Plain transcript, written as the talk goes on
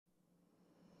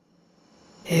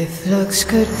If looks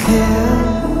could kill,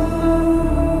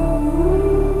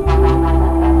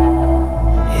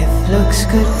 if looks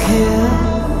could kill,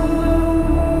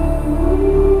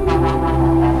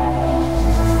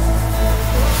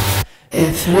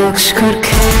 if looks could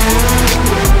kill,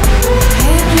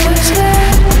 it looks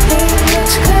good, it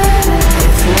looks good.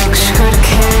 If looks could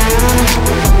kill,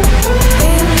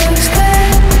 it looks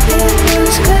good, it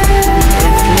looks good.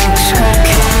 If looks could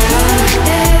kill,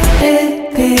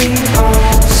 it'd be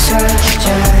all such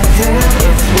a thrill.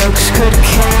 If looks could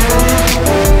kill,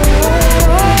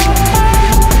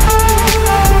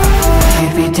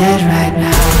 you'd be dead right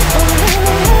now.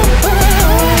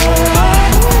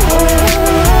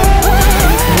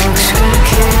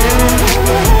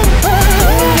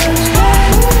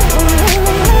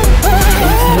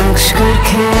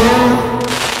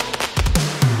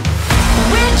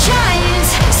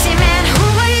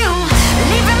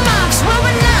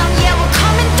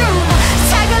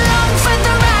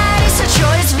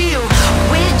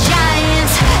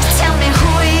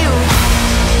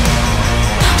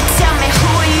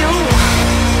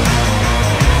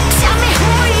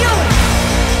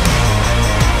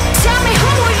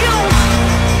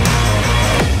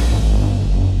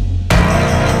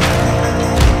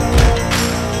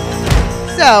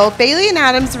 So, Bailey and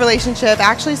Adam's relationship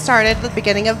actually started at the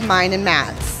beginning of mine and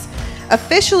Matt's.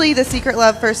 Officially, the secret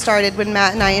love first started when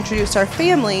Matt and I introduced our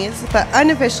families, but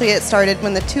unofficially it started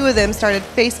when the two of them started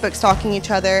Facebook stalking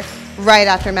each other right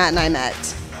after Matt and I met.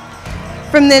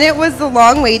 From then it was the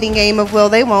long waiting game of will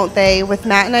they, won't they, with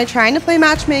Matt and I trying to play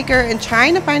matchmaker and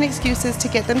trying to find excuses to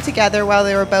get them together while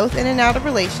they were both in and out of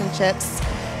relationships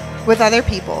with other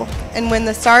people. And when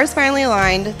the stars finally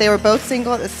aligned, they were both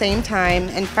single at the same time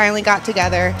and finally got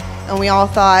together, and we all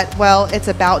thought, well, it's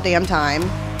about damn time.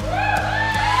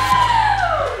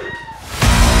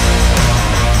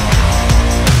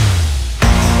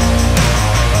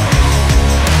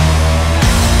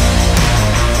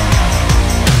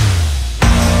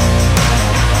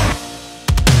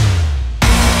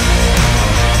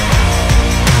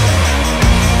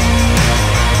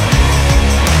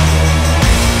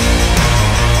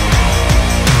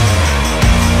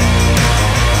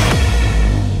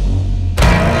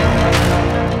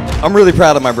 I'm really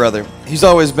proud of my brother. He's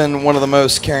always been one of the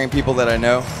most caring people that I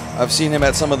know. I've seen him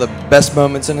at some of the best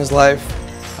moments in his life.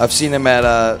 I've seen him at,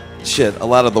 a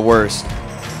lot of the worst.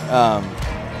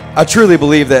 I truly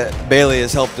believe that Bailey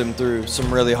has helped him through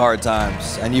some really hard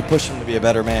times, and you push him to be a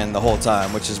better man the whole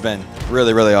time, which has been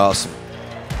really, really awesome.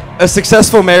 A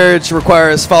successful marriage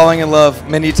requires falling in love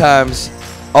many times,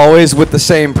 always with the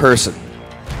same person.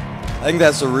 I think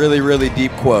that's a really, really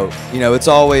deep quote. You know, it's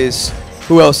always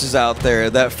who else is out there.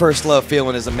 That first love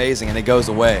feeling is amazing and it goes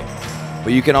away,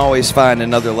 but you can always find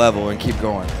another level and keep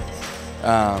going.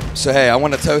 So hey, I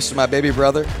want to toast to my baby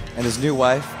brother and his new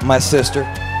wife, my sister,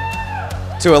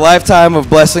 to a lifetime of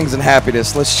blessings and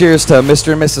happiness. Let's cheers to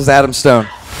Mr. and Mrs. Adam Stone.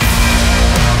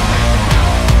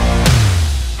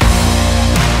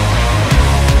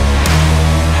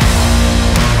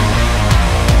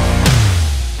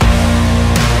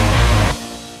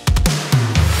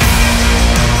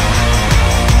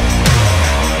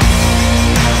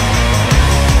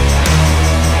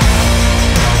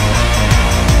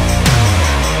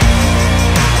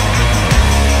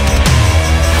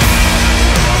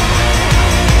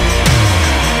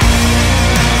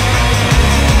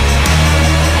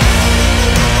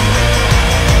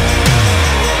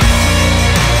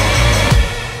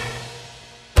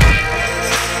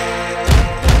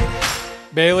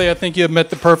 Bailey, I think you have met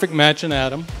the perfect match in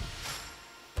Adam.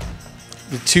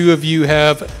 The two of you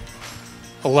have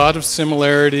a lot of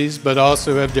similarities, but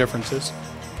also have differences.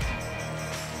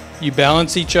 You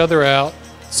balance each other out,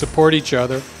 support each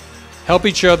other, help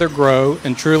each other grow,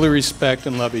 and truly respect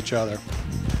and love each other.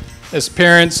 As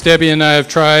parents, Debbie and I have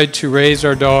tried to raise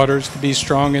our daughters to be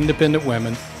strong, independent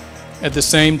women. At the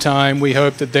same time, we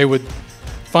hope that they would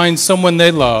find someone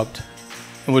they loved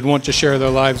and would want to share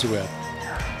their lives with.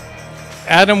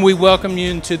 Adam, we welcomed you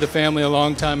into the family a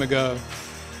long time ago,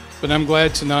 but I'm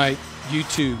glad tonight you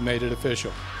too made it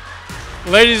official.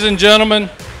 Ladies and gentlemen,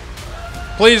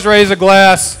 please raise a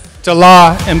glass to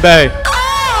La and Bay.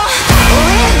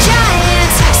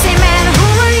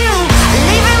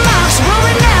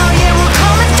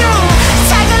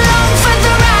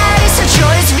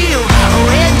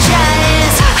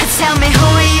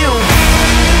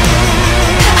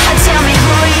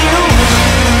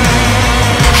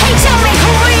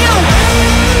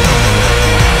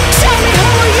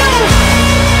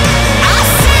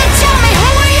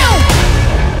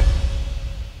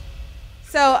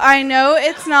 So I know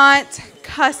it's not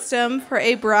custom for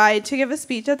a bride to give a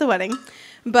speech at the wedding,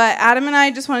 But Adam and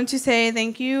I just wanted to say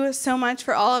thank you so much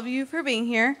for all of you for being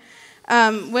here.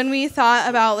 When we thought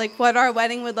about like what our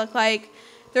wedding would look like,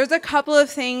 there's a couple of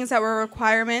things that were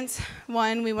requirements.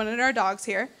 One, we wanted our dogs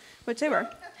here, which they were.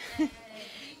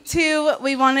 Two,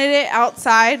 we wanted it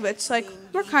outside, which like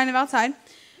we're kind of outside.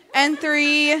 And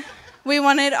three, we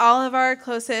wanted all of our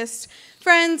closest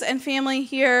friends and family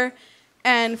here.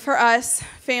 And for us,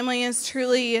 family is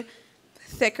truly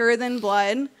thicker than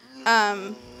blood.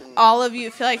 All of you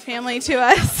feel like family to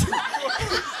us. We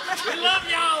love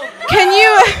y'all.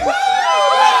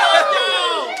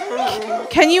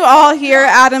 Can you all hear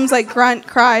Adam's like grunt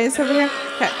cries over here?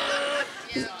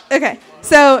 Okay.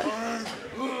 So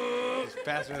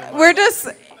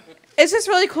it's just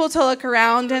really cool to look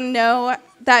around and know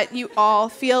that you all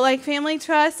feel like family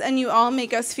to us, and you all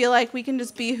make us feel like we can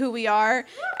just be who we are,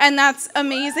 and that's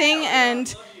amazing. And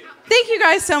thank you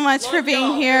guys so much for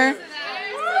being here.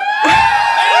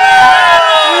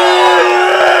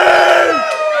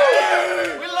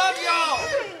 We love y'all.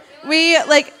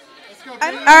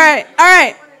 All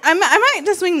right. I might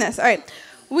just wing this. All right.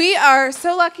 We are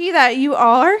so lucky that you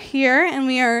all are here, and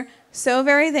we are so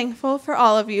very thankful for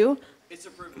all of you. It's a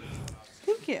privilege.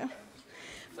 Thank you.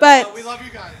 But We love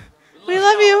you guys. we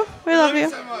love you. We love you.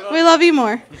 so much. We love you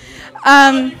more.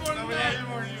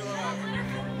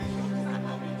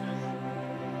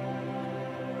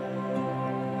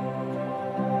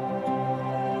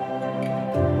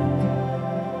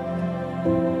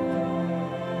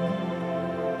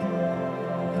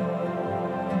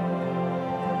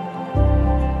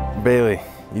 Bailey,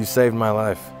 you saved my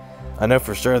life. I know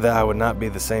for sure that I would not be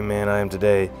the same man I am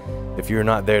today if you were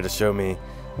not there to show me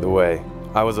the way.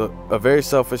 I was a very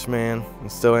selfish man,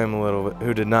 and still am a little,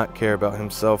 who did not care about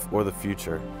himself or the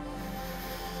future.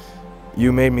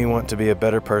 You made me want to be a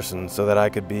better person so that I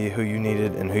could be who you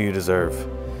needed and who you deserve.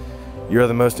 You are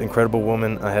the most incredible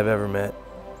woman I have ever met.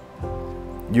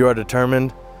 You are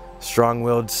determined,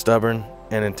 strong-willed, stubborn,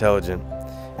 and intelligent,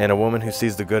 and a woman who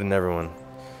sees the good in everyone.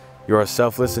 You are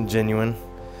selfless and genuine,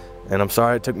 and I'm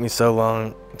sorry it took me so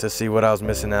long to see what I was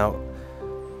missing out.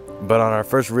 But on our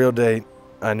first real date,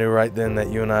 I knew right then that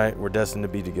you and I were destined to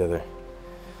be together.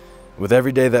 With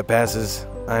every day that passes,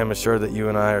 I am assured that you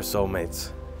and I are soulmates.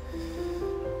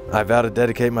 I vow to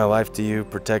dedicate my life to you,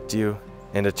 protect you,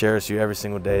 and to cherish you every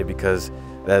single day because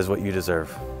that is what you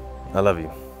deserve. I love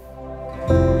you.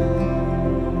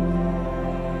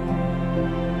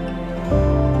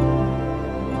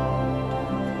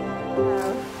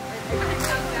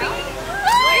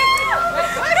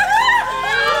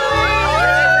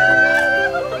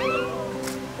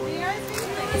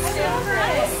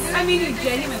 I mean, you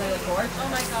genuinely look gorgeous. Oh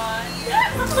my god.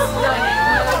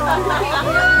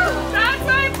 That's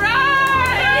my bride!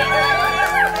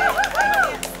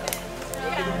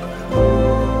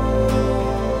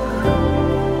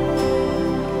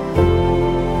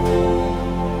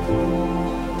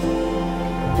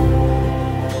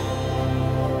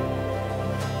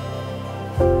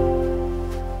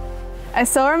 I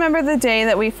still remember the day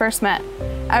that we first met.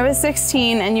 I was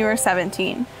 16 and you were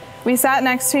 17. We sat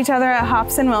next to each other at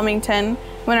Hops in Wilmington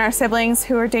when our siblings,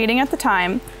 who were dating at the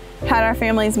time, had our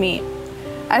families meet.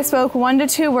 I spoke 1 to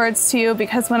 2 words to you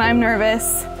because when I'm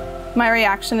nervous, my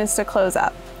reaction is to close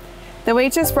up. The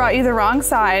waitress brought you the wrong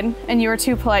side and you were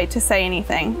too polite to say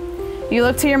anything. You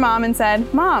looked to your mom and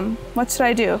said, "Mom, what should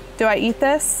I do? Do I eat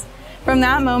this?" From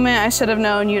that moment, I should have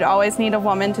known you'd always need a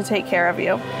woman to take care of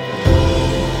you.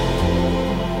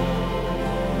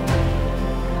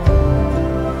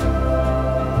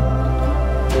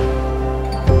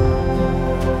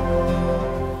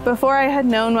 Before I had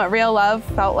known what real love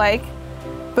felt like,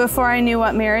 before I knew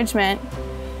what marriage meant,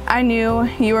 I knew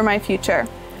you were my future.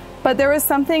 But there was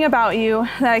something about you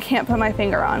that I can't put my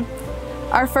finger on.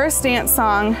 Our first dance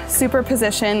song,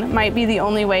 Superposition, might be the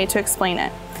only way to explain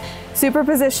it.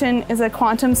 Superposition is a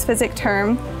quantum physics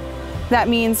term that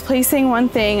means placing one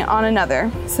thing on another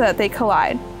so that they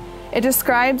collide. It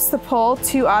describes the pull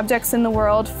two objects in the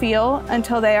world feel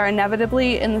until they are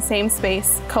inevitably in the same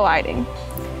space, colliding.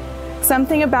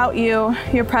 Something about you,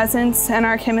 your presence, and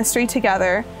our chemistry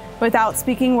together, without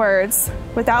speaking words,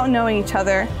 without knowing each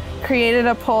other, created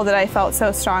a pull that I felt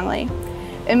so strongly.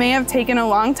 It may have taken a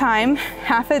long time,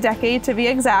 half a decade to be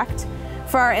exact,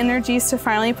 for our energies to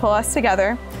finally pull us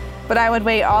together, but I would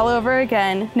wait all over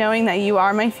again knowing that you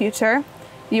are my future,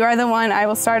 you are the one I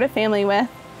will start a family with,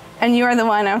 and you are the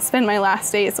one I will spend my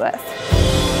last days with.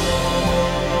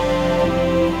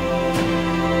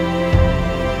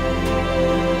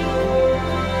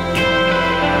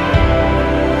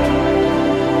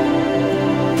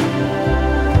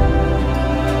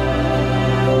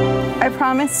 I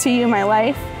promise to you my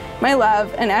life my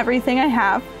love, and everything I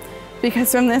have,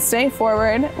 because from this day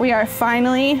forward, we are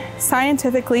finally,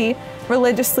 scientifically,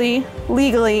 religiously,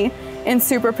 legally in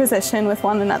superposition with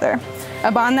one another.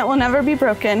 A bond that will never be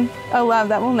broken, a love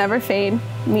that will never fade,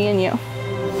 me and you.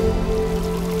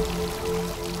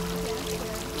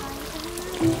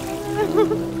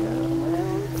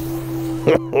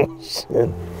 Oh, shit.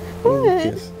 What?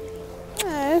 Kiss.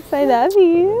 Yes, I love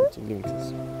you. Give me a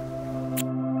kiss.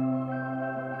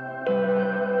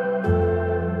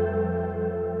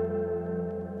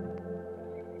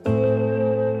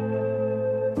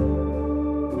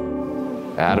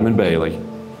 Adam and Bailey,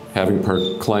 having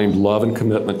proclaimed love and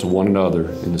commitment to one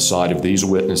another in the sight of these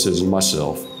witnesses and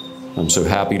myself, I'm so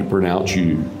happy to pronounce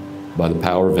you, by the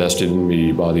power vested in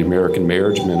me by the American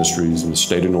Marriage Ministries in the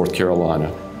state of North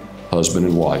Carolina, husband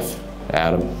and wife.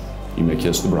 Adam, you may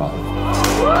kiss the bride.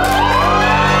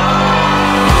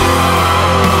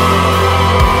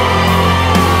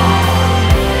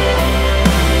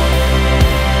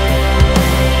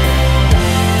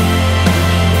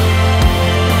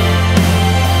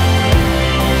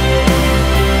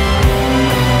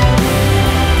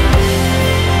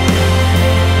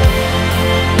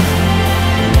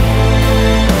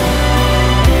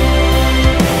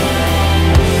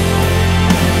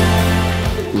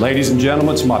 Ladies and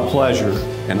gentlemen, it's my pleasure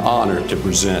and honor to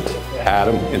present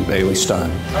Adam and Bailey Stein.